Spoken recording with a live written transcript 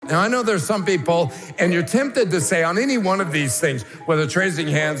Now, I know there's some people, and you're tempted to say on any one of these things, whether it's raising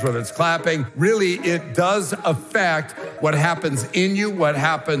hands, whether it's clapping, really it does affect what happens in you, what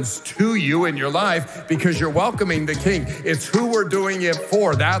happens to you in your life, because you're welcoming the King. It's who we're doing it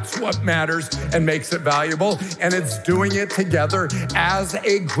for. That's what matters and makes it valuable. And it's doing it together as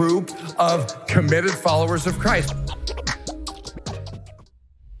a group of committed followers of Christ.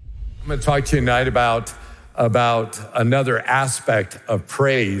 I'm going to talk to you tonight about another aspect of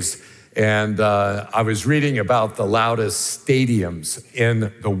praise. And I was reading about the loudest stadiums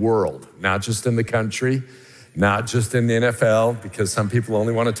in the world, not just in the country, not just in the NFL, because some people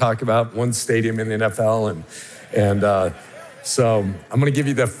only want to talk about one stadium in the NFL. And so I'm going to give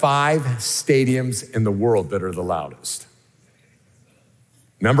you the 5 stadiums in the world that are the loudest.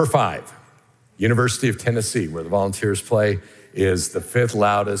 Number 5, University of Tennessee, where the Volunteers play, is the 5th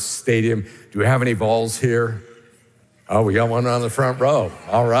loudest stadium. Do we have any Vols here? Oh, we got one on the front row.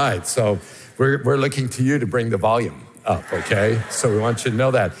 All right, so we're looking to you to bring the volume up, okay? So we want you to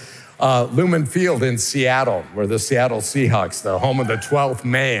know that. Lumen Field in Seattle, where the Seattle Seahawks, the home of the 12th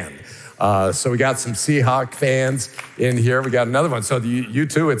man. So we got some Seahawk fans in here. We got another one. So you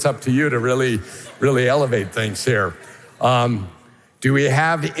two, it's up to you to really, really elevate things here. Do we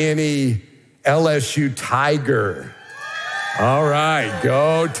have any LSU Tiger? All right,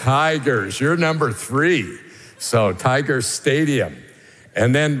 go Tigers. You're number 3. So Tiger Stadium.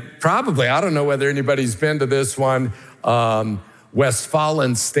 And then probably, I don't know whether anybody's been to this one,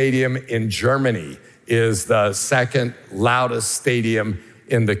 Westfalen Stadium in Germany is the 2nd loudest stadium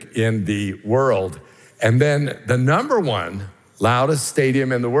in the world. And then the number 1 loudest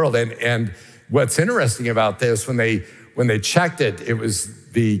stadium in the world. And what's interesting about this, when they checked it, it was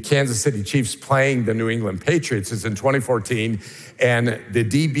the Kansas City Chiefs playing the New England Patriots. It's in 2014. And the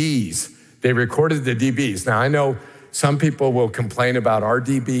DBs, they recorded the DBs. Now, I know some people will complain about our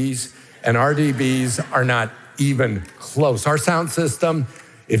DBs, and our DBs are not even close. Our sound system,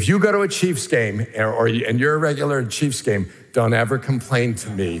 if you go to a Chiefs game and you're a regular Chiefs game, don't ever complain to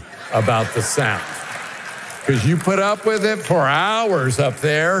me about the sound, because you put up with it for hours up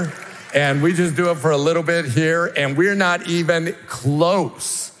there. And we just do it for a little bit here, and we're not even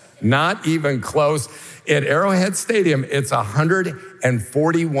close, not even close. At Arrowhead Stadium, it's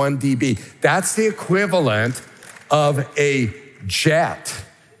 141 dB. That's the equivalent of a jet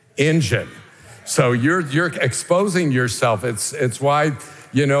engine. So you're exposing yourself. It's why,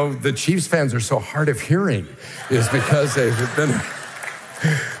 the Chiefs fans are so hard of hearing, is because they've been,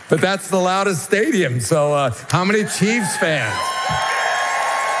 but that's the loudest stadium. So how many Chiefs fans?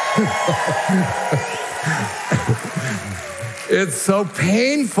 It's so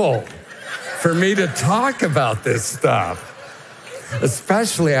painful for me to talk about this stuff,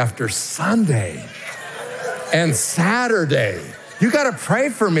 especially after Sunday and Saturday. You got to pray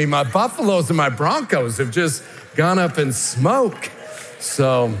for me. My Buffaloes and my Broncos have just gone up in smoke.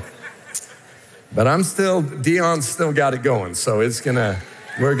 So, but Dion's still got it going. So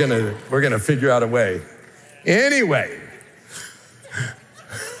we're gonna figure out a way. Anyway.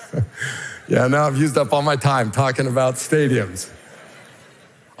 Yeah, now I've used up all my time talking about stadiums.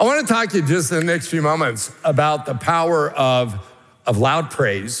 I want to talk to you just in the next few moments about the power of loud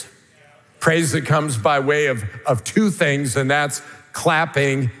praise that comes by way of 2 things, and that's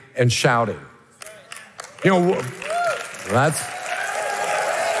clapping and shouting. That's...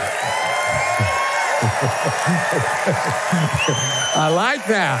 I like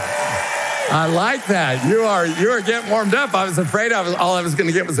that. You are getting warmed up. I was afraid all I was going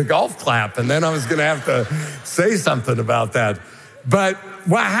to get was a golf clap, and then I was going to have to say something about that. But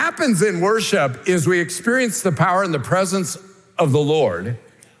what happens in worship is we experience the power and the presence of the Lord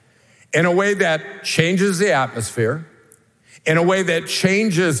in a way that changes the atmosphere, in a way that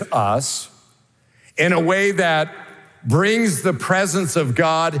changes us, in a way that brings the presence of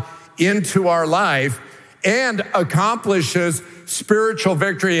God into our life and accomplishes spiritual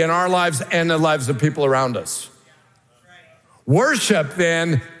victory in our lives and the lives of people around us. Worship,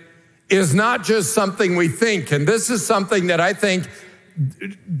 then, is not just something we think, and this is something that I think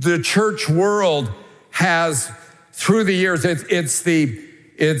the church world has through the years.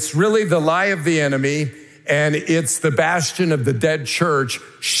 It's really the lie of the enemy, and it's the bastion of the dead church.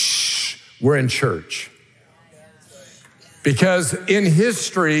 Shh, we're in church. Because in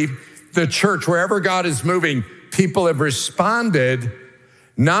history, the church, wherever God is moving, people have responded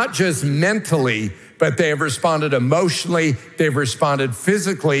not just mentally, but they have responded emotionally, they've responded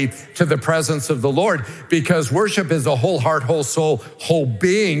physically to the presence of the Lord, because worship is a whole heart, whole soul, whole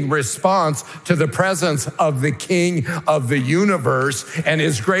being response to the presence of the King of the universe and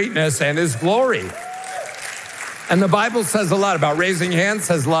his greatness and his glory. And the Bible says a lot about raising hands,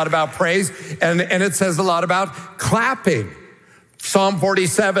 says a lot about praise, and it says a lot about clapping. Psalm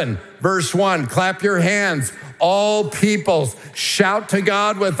 47, verse 1, clap your hands, all peoples, shout to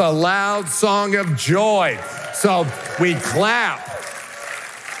God with a loud song of joy. So we clap.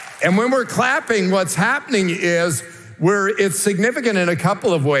 And when we're clapping, what's happening is it's significant in a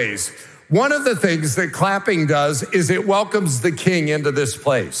couple of ways. One of the things that clapping does is it welcomes the king into this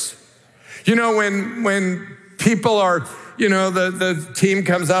place. You know, when people are, the team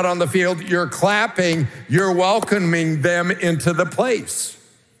comes out on the field, you're clapping, you're welcoming them into the place.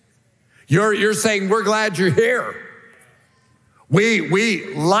 You're saying, we're glad you're here.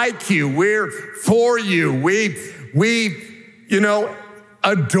 We like you. We're for you. We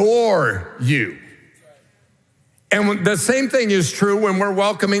adore you. And the same thing is true when we're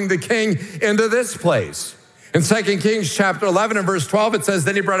welcoming the king into this place. In 2 Kings chapter 11 and verse 12, it says,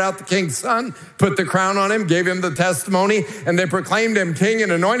 then he brought out the king's son, put the crown on him, gave him the testimony, and they proclaimed him king and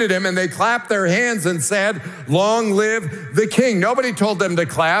anointed him, and they clapped their hands and said, long live the king. Nobody told them to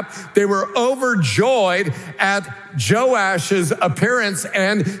clap. They were overjoyed at Joash's appearance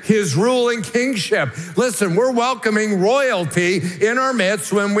and his rule and kingship. Listen, we're welcoming royalty in our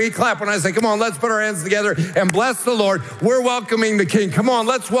midst when we clap. When I say, come on, let's put our hands together and bless the Lord, we're welcoming the king. Come on,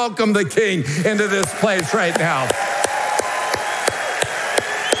 let's welcome the king into this place right now.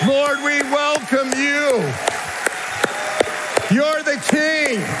 Lord, we welcome you. You're the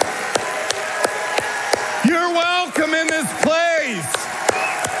king. You're welcome in this place.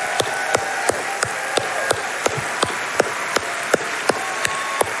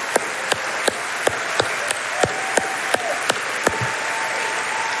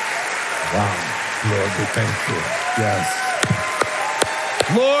 Wow, Lord, we thank you. Yes.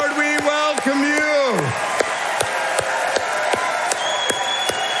 Lord, we welcome you.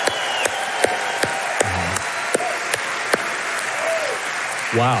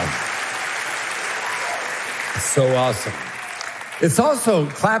 Wow. So awesome. It's also,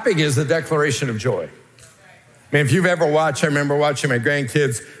 clapping is a declaration of joy. I mean, if you've ever watched, I remember watching my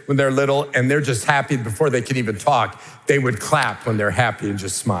grandkids when they're little and they're just happy before they can even talk. They would clap when they're happy and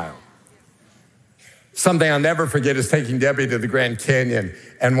just smile. Something I'll never forget is taking Debbie to the Grand Canyon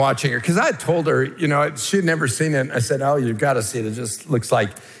and watching her. Because I told her, she'd never seen it. I said, oh, you've got to see it. It just looks like,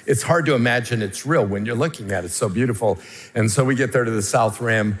 it's hard to imagine it's real when you're looking at it. It's so beautiful. And so we get there to the South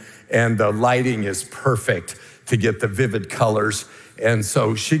Rim, and the lighting is perfect to get the vivid colors. And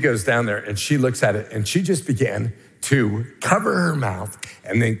so she goes down there, and she looks at it, and she just began to cover her mouth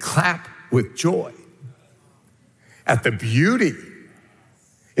and then clap with joy at the beauty.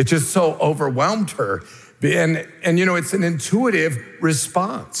 It just so overwhelmed her. And it's an intuitive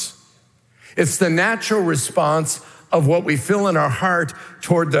response. It's the natural response of what we feel in our heart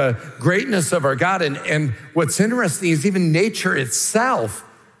toward the greatness of our God. And what's interesting is even nature itself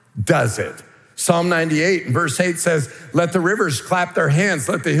does it. Psalm 98 and verse 8 says, let the rivers clap their hands,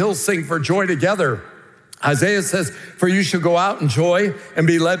 let the hills sing for joy together. Isaiah says, for you shall go out in joy and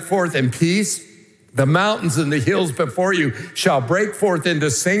be led forth in peace. The mountains and the hills before you shall break forth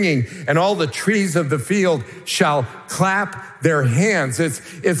into singing, and all the trees of the field shall clap their hands.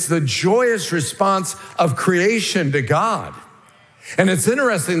 It's the joyous response of creation to God. And it's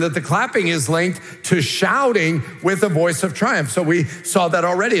interesting that the clapping is linked to shouting with a voice of triumph. So we saw that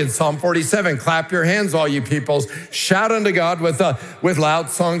already in Psalm 47. Clap your hands, all you peoples. Shout unto God with loud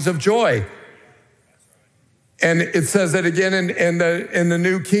songs of joy. And it says it again in the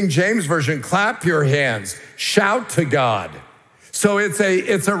New King James Version, clap your hands, shout to God. So it's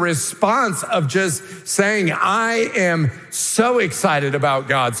a response of just saying, I am so excited about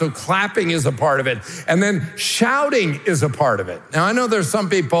God. So clapping is a part of it. And then shouting is a part of it. Now, I know there's some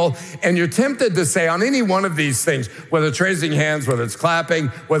people, and you're tempted to say on any one of these things, whether it's raising hands, whether it's clapping,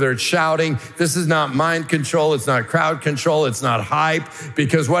 whether it's shouting, this is not mind control, it's not crowd control, it's not hype,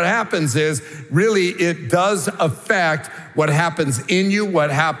 because what happens is really it does affect what happens in you, what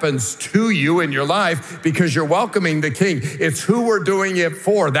happens to you in your life, because you're welcoming the King. It's who we're doing it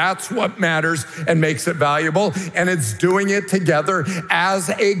for. That's what matters and makes it valuable. And it's doing it together as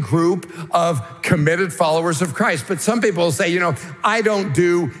a group of committed followers of Christ. But some people say, I don't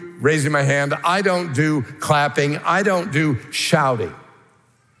do raising my hand. I don't do clapping. I don't do shouting.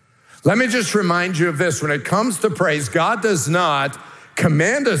 Let me just remind you of this. When it comes to praise, God does not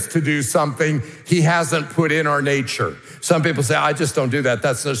command us to do something he hasn't put in our nature. Some people say, I just don't do that.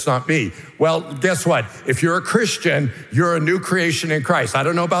 That's just not me. Well, guess what? If you're a Christian, you're a new creation in Christ. I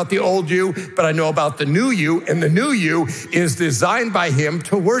don't know about the old you, but I know about the new you. And the new you is designed by him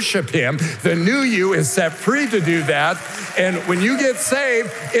to worship him. The new you is set free to do that. And when you get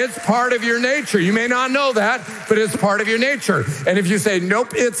saved, it's part of your nature. You may not know that, but it's part of your nature. And if you say, nope,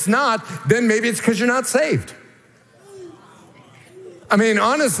 it's not, then maybe it's because you're not saved. I mean,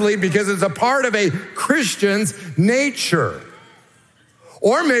 honestly, because it's a part of a Christian's nature.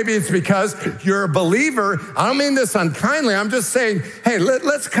 Or maybe it's because you're a believer. I don't mean this unkindly. I'm just saying, hey,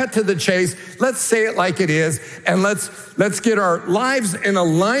 let's cut to the chase. Let's say it like it is. And let's get our lives in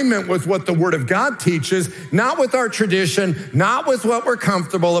alignment with what the Word of God teaches, not with our tradition, not with what we're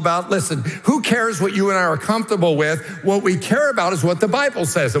comfortable about. Listen, who cares what you and I are comfortable with? What we care about is what the Bible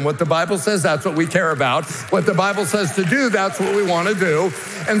says. And what the Bible says, that's what we care about. What the Bible says to do, that's what we want to do.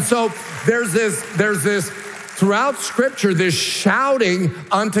 And so there's this throughout Scripture, this shouting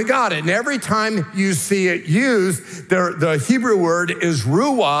unto God. And every time you see it used, the Hebrew word is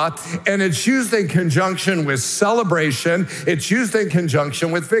ruah, and it's used in conjunction with celebration. It's used in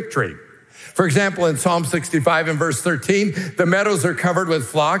conjunction with victory. For example, in Psalm 65 and verse 13, the meadows are covered with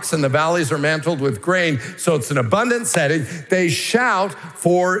flocks and the valleys are mantled with grain. So it's an abundant setting. They shout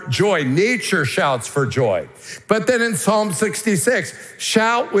for joy. Nature shouts for joy. But then in Psalm 66,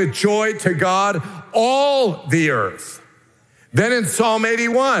 shout with joy to God, all the earth. Then in Psalm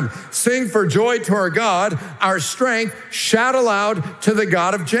 81, sing for joy to our God, our strength, shout aloud to the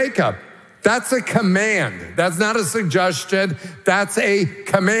God of Jacob. That's a command. That's not a suggestion. That's a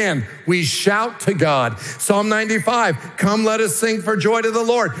command. We shout to God. Psalm 95, come let us sing for joy to the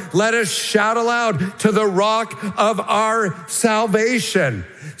Lord. Let us shout aloud to the rock of our salvation.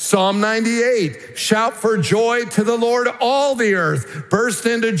 Psalm 98, shout for joy to the Lord, all the earth. Burst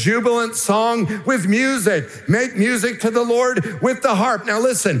into jubilant song with music. Make music to the Lord with the harp. Now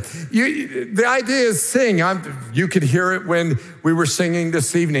listen, the idea is sing. You could hear it when we were singing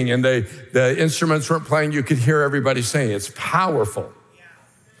this evening and the instruments weren't playing. You could hear everybody singing. It's powerful.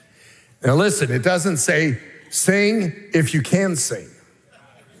 Now listen, it doesn't say sing if you can sing.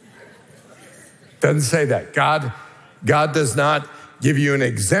 It doesn't say that. God does not give you an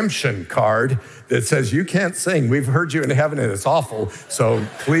exemption card that says you can't sing. We've heard you in heaven and it's awful. So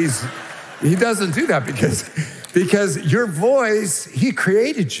please, he doesn't do that because your voice, he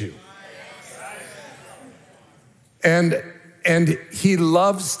created you. And he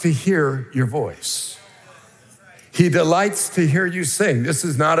loves to hear your voice. He delights to hear you sing. This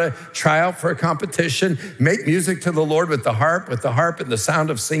is not a tryout for a competition. Make music to the Lord with the harp and the sound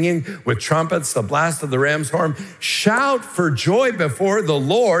of singing, with trumpets, the blast of the ram's horn. Shout for joy before the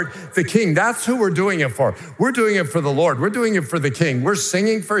Lord, the King. That's who we're doing it for. We're doing it for the Lord. We're doing it for the King. We're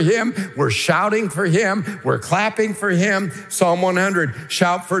singing for him. We're shouting for him. We're clapping for him. Psalm 100,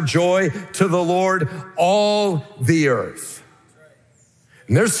 shout for joy to the Lord, all the earth.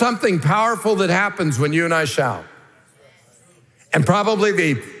 And there's something powerful that happens when you and I shout. And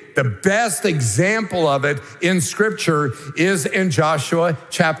probably the best example of it in Scripture is in Joshua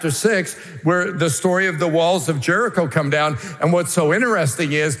chapter 6, where the story of the walls of Jericho come down. And what's so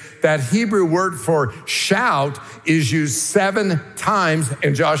interesting is that Hebrew word for shout is used 7 times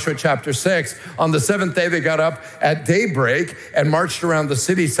in Joshua chapter 6. On the 7th day, they got up at daybreak and marched around the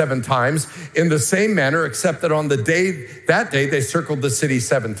city 7 times in the same manner, except that on that day, they circled the city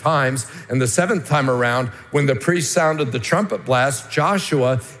 7 times. And the 7th time around, when the priest sounded the trumpet blast,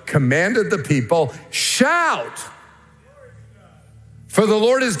 Joshua commanded the people, shout, for the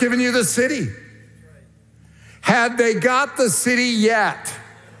Lord has given you the city. Had they got the city yet?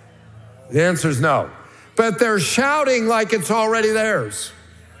 The answer is no. But they're shouting like it's already theirs.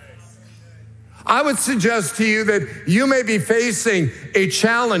 I would suggest to you that you may be facing a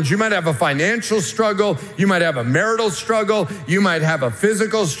challenge. You might have a financial struggle. You might have a marital struggle. You might have a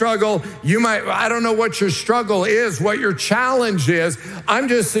physical struggle. I don't know what your struggle is, what your challenge is. I'm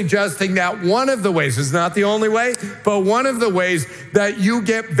just suggesting that one of the ways, is not the only way, but one of the ways that you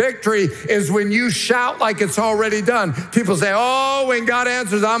get victory is when you shout like it's already done. People say, oh, when God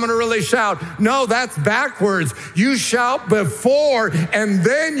answers, I'm going to really shout. No, that's backwards. You shout before, and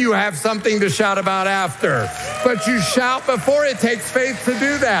then you have something to shout about after. But you shout before. It takes faith to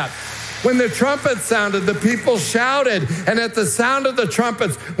do that. When the trumpet sounded, the people shouted. And at the sound of the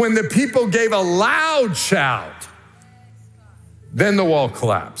trumpets, when the people gave a loud shout, then the wall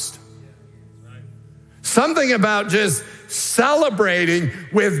collapsed. Something about just celebrating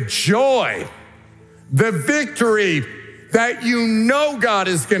with joy the victory that you know God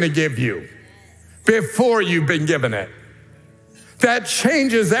is going to give you before you've been given it. That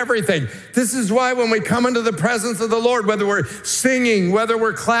changes everything. This is why when we come into the presence of the Lord, whether we're singing, whether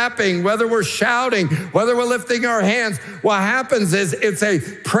we're clapping, whether we're shouting, whether we're lifting our hands, what happens is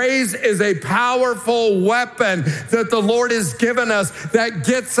praise is a powerful weapon that the Lord has given us that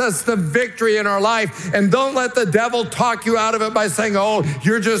gets us the victory in our life. And don't let the devil talk you out of it by saying, oh,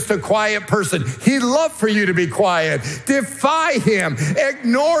 you're just a quiet person. He'd love for you to be quiet. Defy him,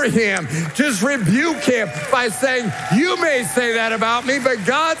 ignore him, just rebuke him by saying, you may say that about me, but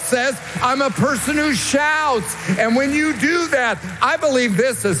God says I'm a person who shouts. And when you do that, I believe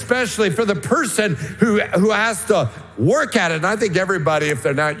this, especially for the person who has to work at it. And I think everybody, if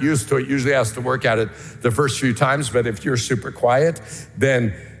they're not used to it, usually has to work at it the first few times. But if you're super quiet,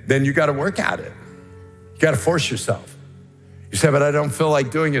 then you got to work at it. You got to force yourself. You say, but I don't feel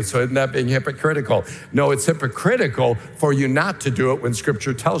like doing it, so isn't that being hypocritical? No, it's hypocritical for you not to do it when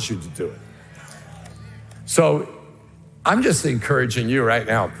Scripture tells you to do it. So I'm just encouraging you right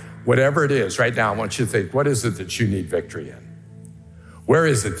now, whatever it is right now, I want you to think, what is it that you need victory in? Where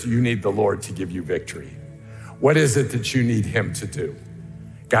is it that you need the Lord to give you victory? What is it that you need him to do?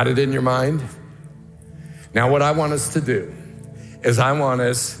 Got it in your mind? Now, what I want us to do is I want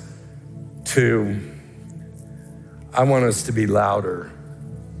us to be louder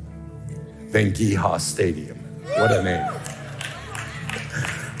than Geehaw Stadium. What a name.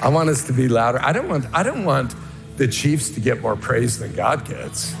 I want us to be louder. I don't want the Chiefs to get more praise than God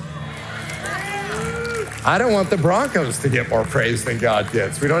gets. I don't want the Broncos to get more praise than God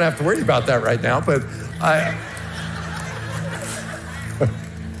gets. We don't have to worry about that right now, but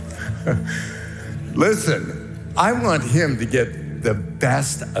listen, I want him to get the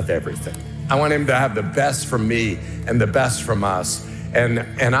best of everything. I want him to have the best from me and the best from us. And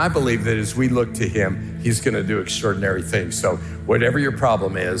I believe that as we look to him, he's going to do extraordinary things. So whatever your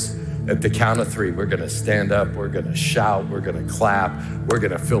problem is, at the count of 3, we're going to stand up, we're going to shout, we're going to clap, we're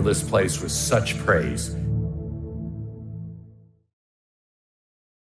going to fill this place with such praise